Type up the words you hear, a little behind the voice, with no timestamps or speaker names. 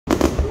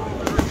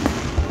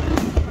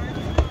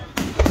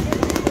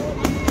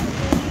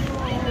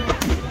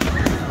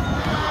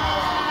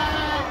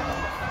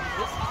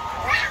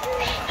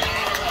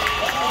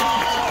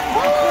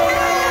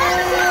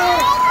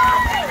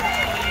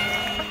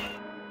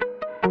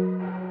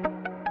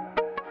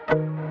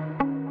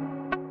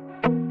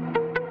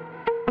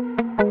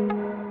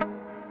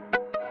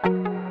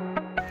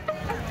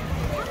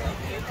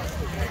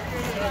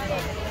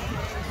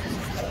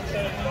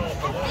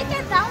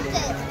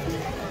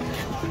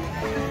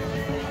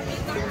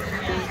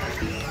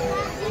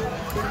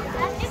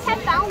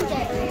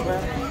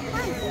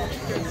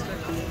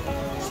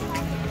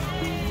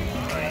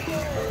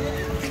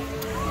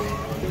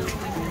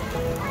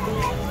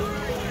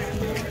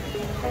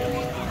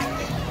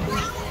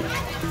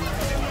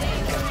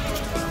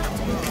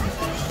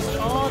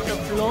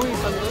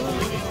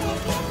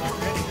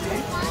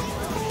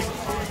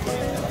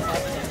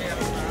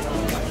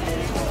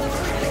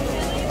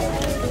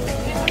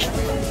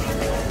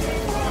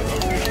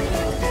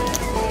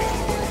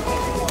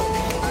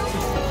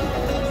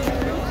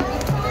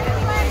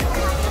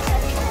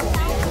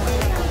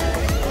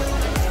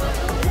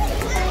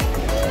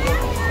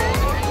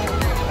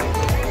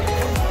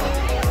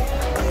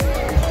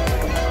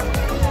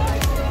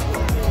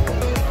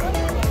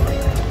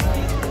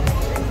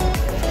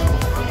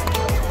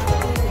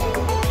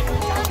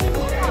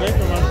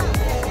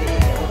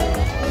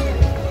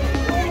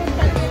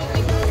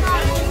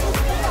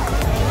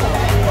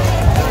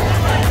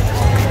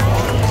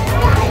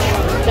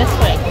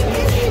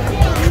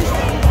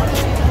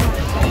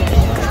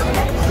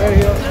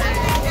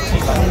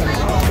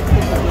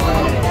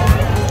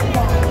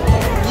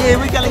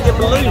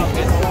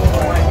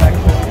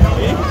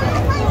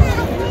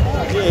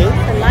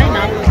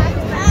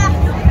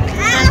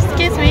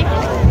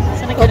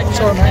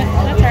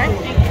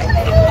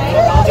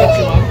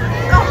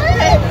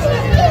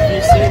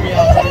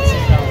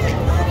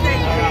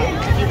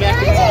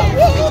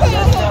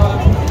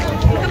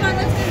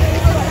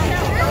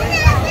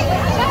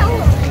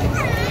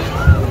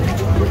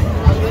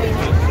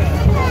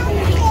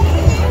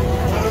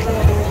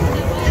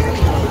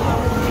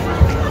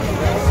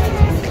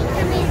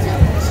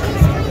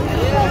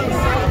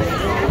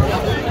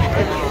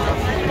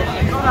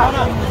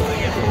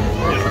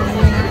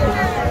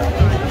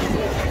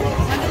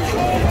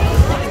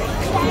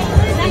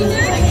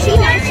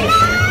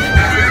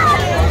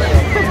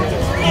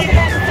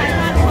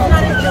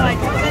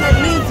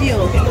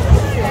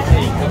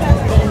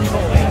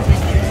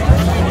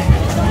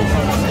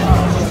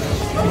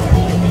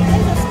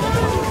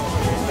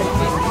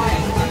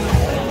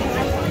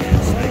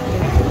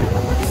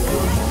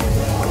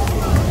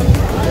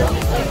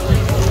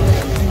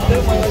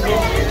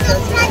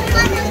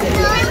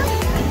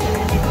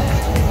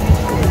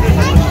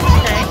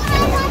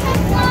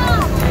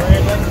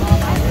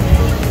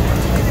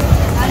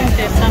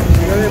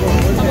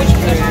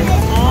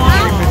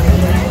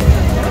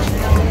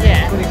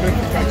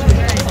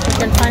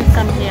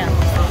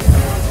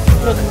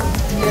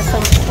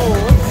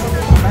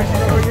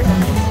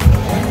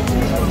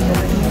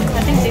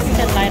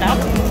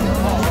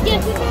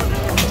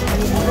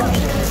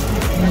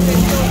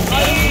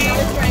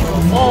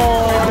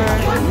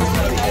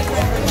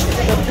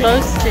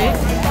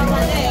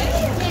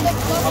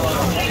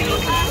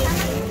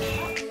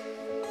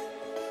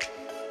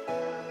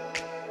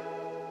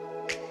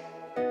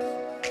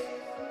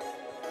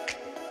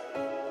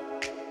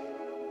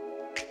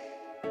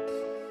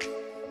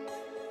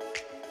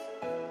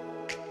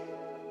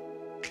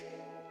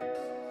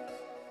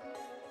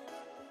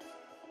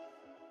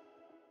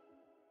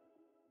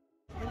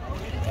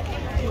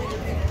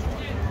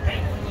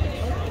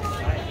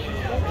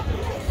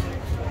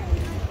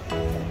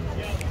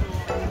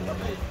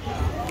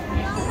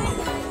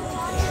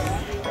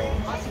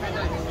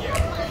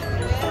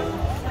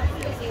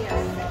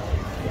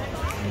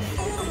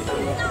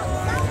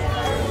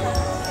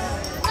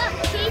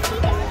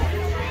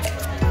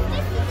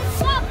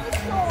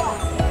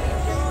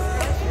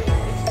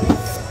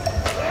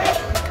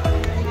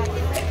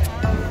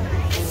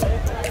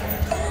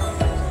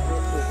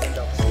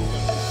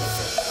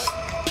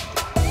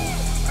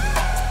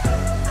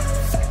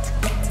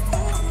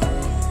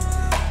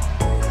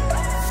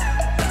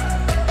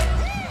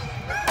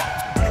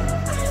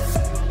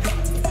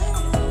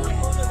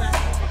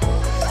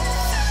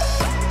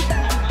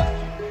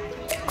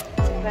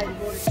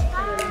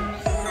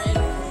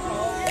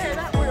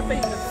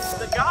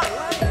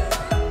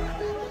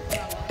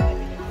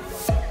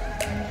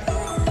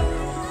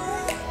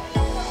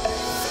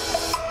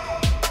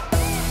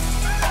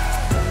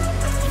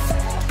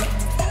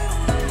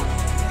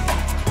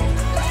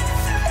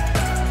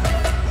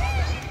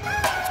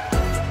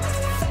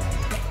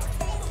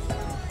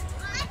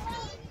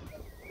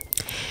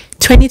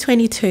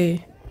2022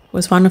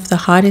 was one of the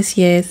hardest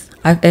years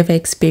I've ever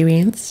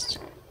experienced,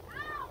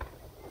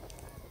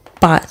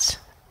 but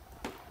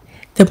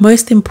the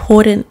most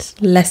important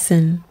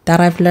lesson that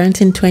I've learned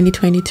in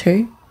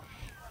 2022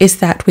 is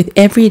that with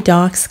every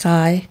dark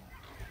sky,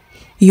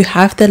 you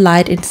have the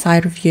light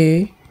inside of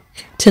you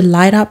to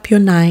light up your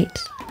night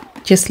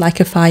just like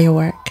a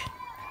firework.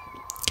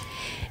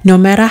 No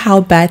matter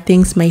how bad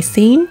things may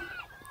seem,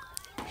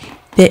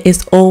 there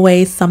is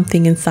always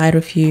something inside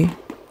of you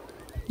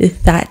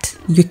that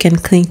you can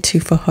cling to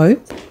for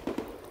hope,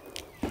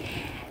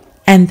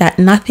 and that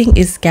nothing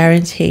is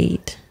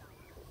guaranteed.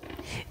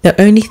 The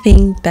only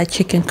thing that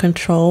you can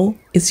control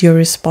is your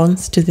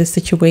response to the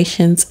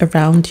situations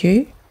around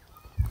you.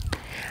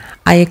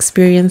 I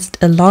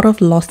experienced a lot of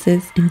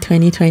losses in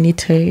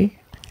 2022.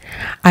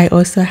 I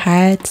also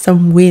had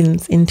some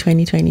wins in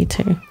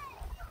 2022.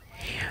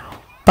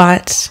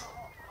 But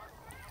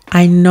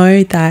I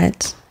know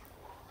that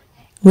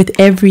with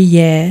every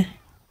year,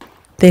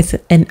 there's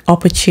an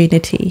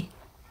opportunity.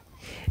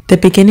 The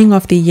beginning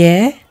of the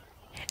year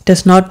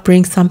does not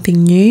bring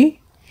something new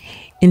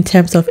in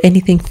terms of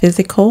anything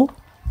physical.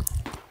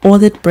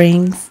 All it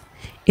brings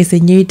is a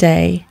new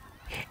day,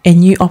 a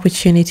new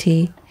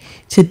opportunity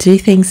to do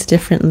things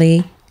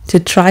differently,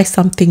 to try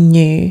something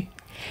new,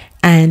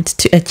 and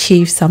to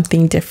achieve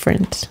something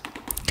different.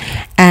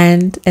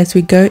 And as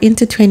we go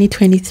into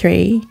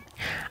 2023,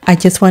 I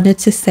just wanted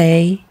to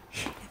say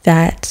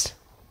that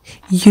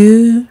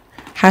you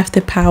have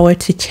the power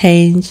to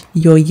change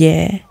your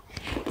year.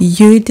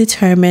 You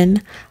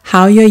determine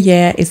how your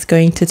year is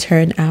going to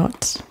turn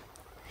out.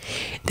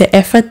 The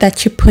effort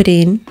that you put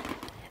in,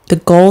 the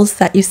goals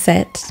that you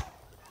set,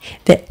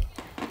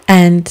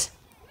 and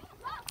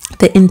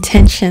the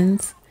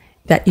intentions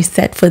that you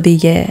set for the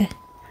year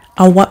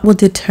are what will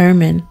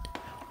determine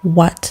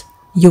what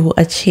you will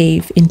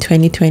achieve in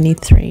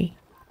 2023.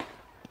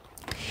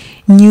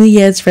 New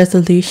Year's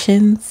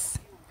resolutions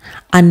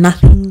are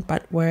nothing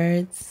but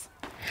words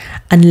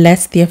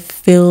unless they're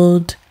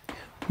filled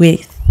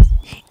with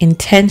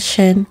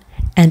intention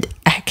and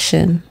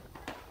action.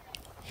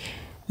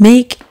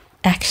 Make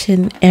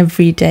action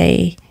every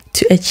day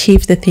to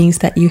achieve the things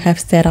that you have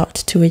set out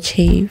to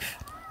achieve.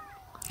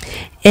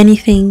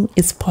 Anything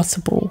is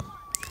possible.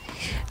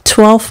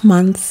 12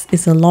 months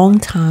is a long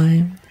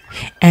time,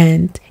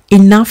 and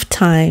enough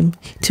time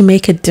to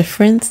make a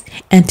difference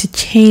and to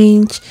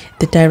change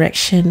the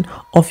direction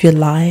of your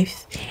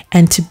life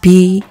and to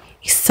be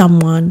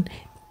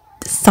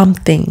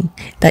something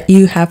that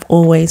you have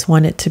always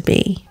wanted to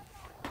be.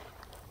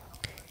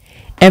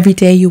 Every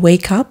day you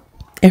wake up,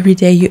 every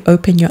day you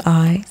open your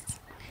eyes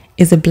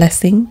is a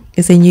blessing,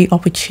 is a new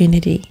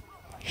opportunity,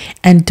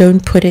 and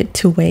don't put it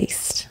to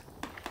waste.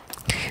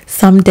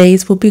 Some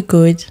days will be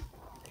good,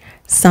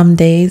 some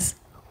days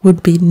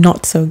would be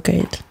not so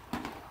good.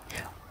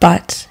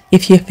 But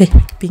if you've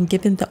been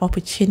given the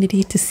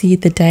opportunity to see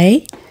the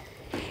day,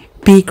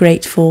 be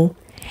grateful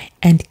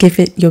and give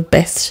it your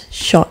best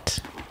shot.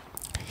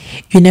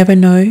 You never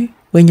know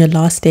when your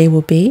last day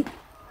will be.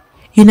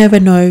 You never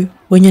know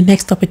when your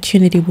next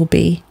opportunity will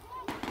be.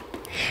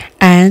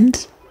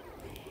 And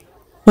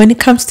when it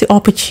comes to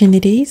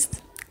opportunities,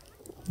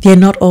 they're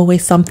not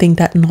always something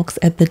that knocks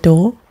at the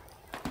door.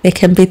 They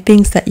can be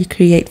things that you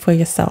create for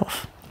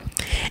yourself.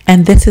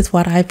 And this is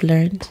what I've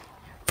learned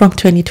from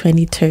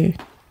 2022.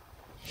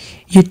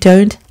 You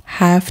don't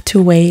have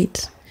to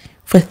wait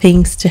for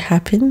things to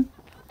happen.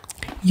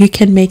 You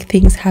can make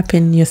things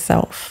happen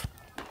yourself.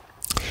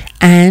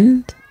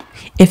 And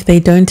if they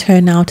don't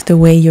turn out the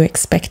way you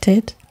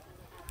expected,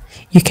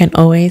 you can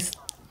always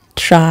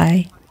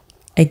try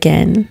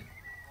again.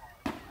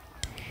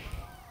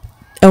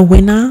 A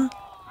winner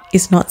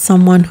is not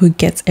someone who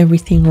gets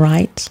everything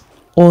right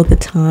all the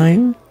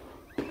time,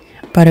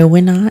 but a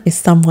winner is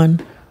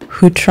someone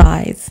who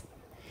tries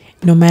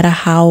no matter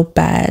how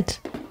bad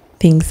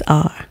things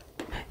are.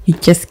 You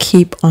just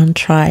keep on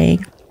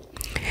trying.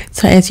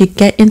 So as you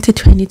get into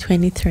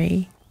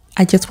 2023,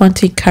 I just want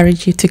to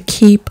encourage you to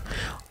keep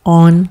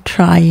on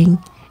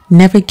trying.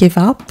 Never give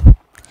up.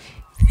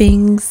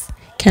 Things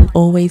can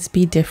always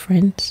be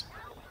different.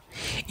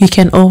 You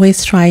can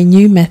always try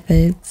new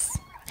methods.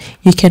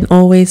 You can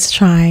always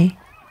try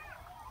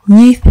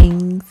new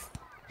things.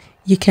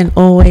 You can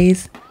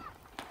always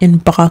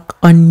embark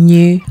on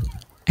new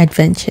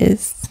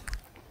adventures.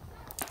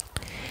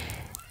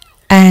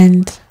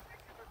 And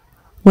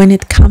when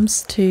it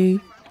comes to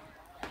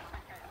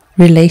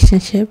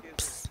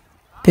relationships,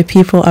 the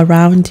people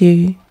around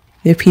you,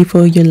 the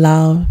people you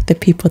love, the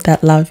people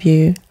that love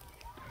you,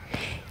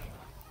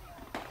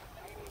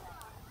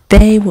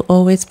 they will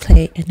always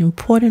play an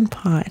important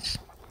part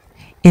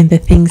in the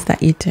things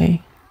that you do.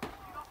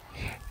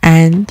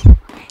 And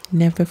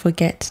never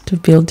forget to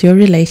build your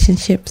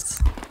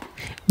relationships,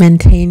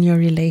 maintain your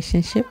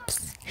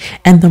relationships,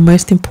 and the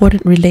most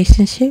important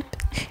relationship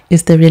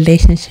is the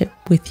relationship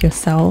with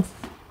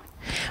yourself.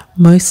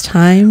 Most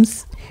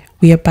times,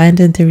 we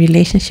abandon the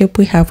relationship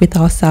we have with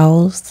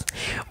ourselves.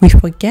 We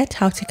forget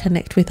how to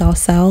connect with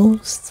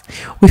ourselves.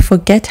 We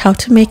forget how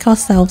to make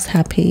ourselves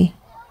happy.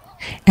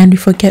 and we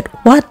forget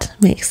what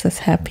makes us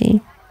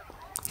happy.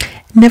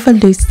 Never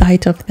lose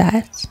sight of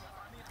that.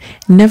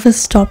 Never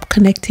stop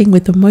connecting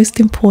with the most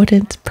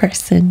important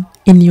person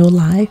in your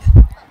life,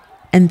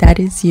 and that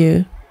is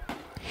you.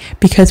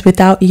 Because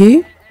without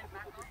you,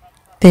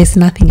 there's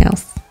nothing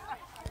else.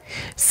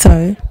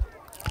 So,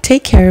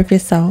 take care of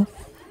yourself.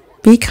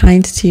 Be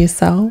kind to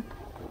yourself.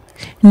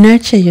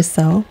 Nurture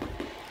yourself.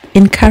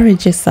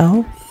 Encourage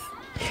yourself.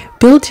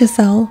 Build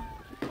yourself.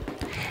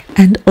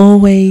 And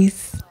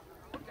always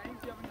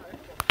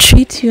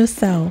treat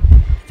yourself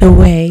the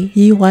way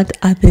you want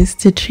others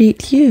to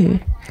treat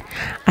you.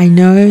 I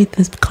know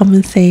the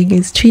common saying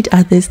is treat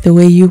others the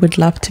way you would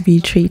love to be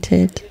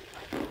treated,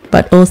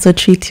 but also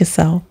treat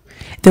yourself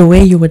the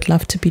way you would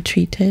love to be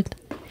treated,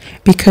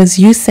 because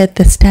you set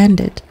the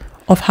standard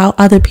of how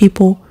other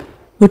people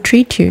would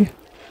treat you.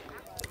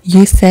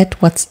 You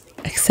set what's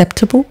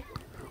acceptable,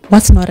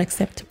 what's not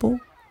acceptable,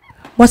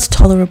 what's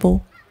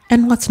tolerable,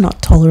 and what's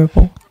not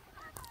tolerable.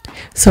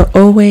 So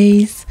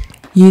always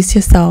use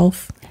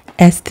yourself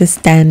as the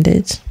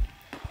standard.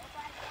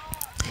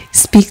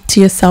 Speak to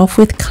yourself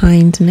with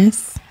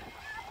kindness.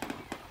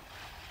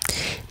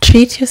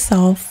 Treat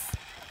yourself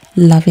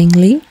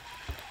lovingly.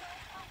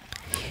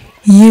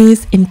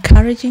 Use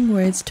encouraging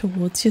words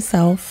towards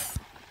yourself,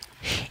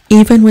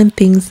 even when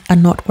things are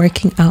not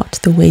working out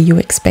the way you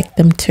expect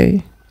them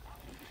to.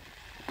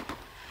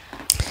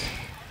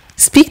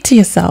 Speak to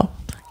yourself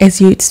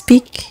as you'd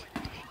speak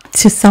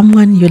to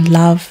someone you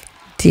love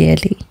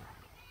dearly.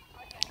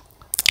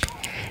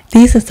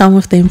 These are some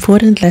of the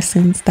important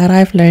lessons that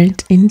I've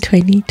learned in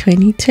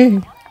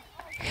 2022.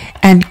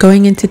 And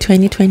going into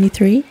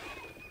 2023,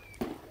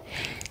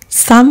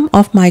 some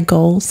of my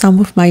goals, some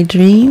of my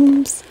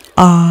dreams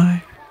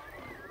are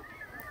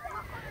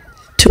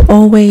to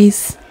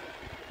always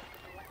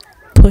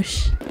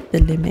push the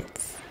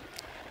limits.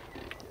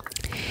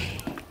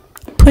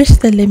 Push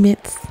the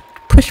limits,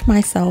 push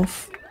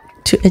myself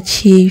to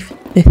achieve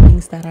the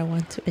things that I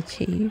want to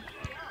achieve.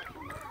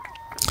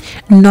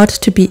 Not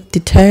to be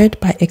deterred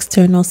by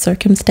external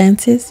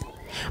circumstances,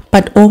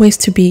 but always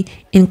to be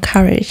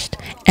encouraged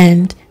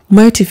and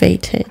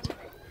motivated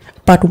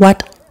by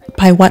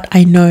what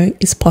I know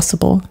is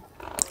possible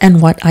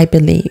and what I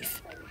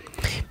believe.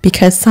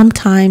 Because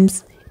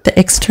sometimes the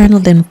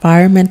external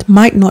environment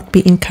might not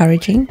be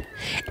encouraging,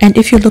 and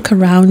if you look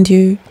around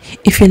you,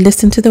 if you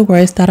listen to the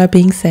words that are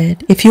being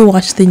said, if you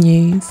watch the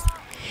news,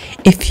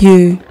 if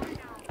you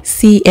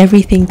see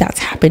everything that's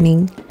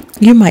happening,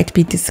 you might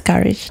be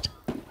discouraged.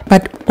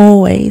 But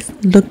always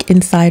look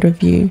inside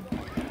of you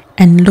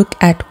and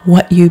look at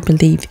what you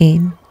believe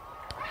in,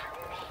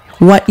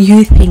 what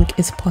you think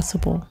is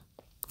possible.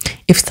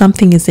 If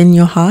something is in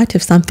your heart,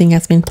 if something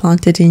has been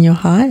planted in your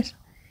heart,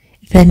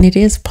 then it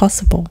is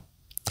possible.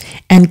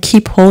 And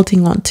keep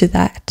holding on to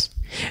that,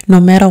 no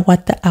matter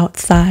what the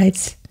outside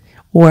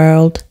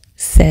world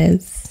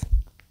says.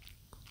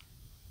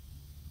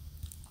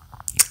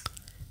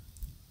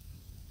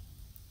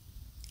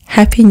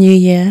 Happy New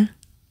Year,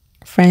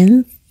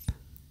 friends.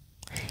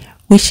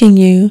 Wishing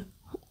you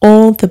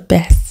all the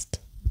best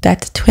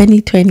that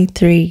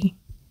 2023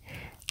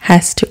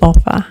 has to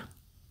offer.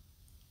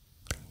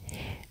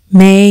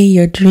 May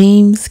your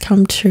dreams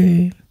come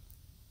true.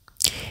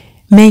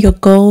 May your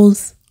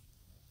goals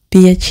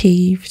be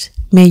achieved.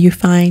 May you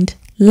find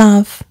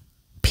love,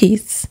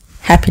 peace,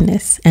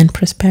 happiness, and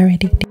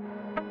prosperity.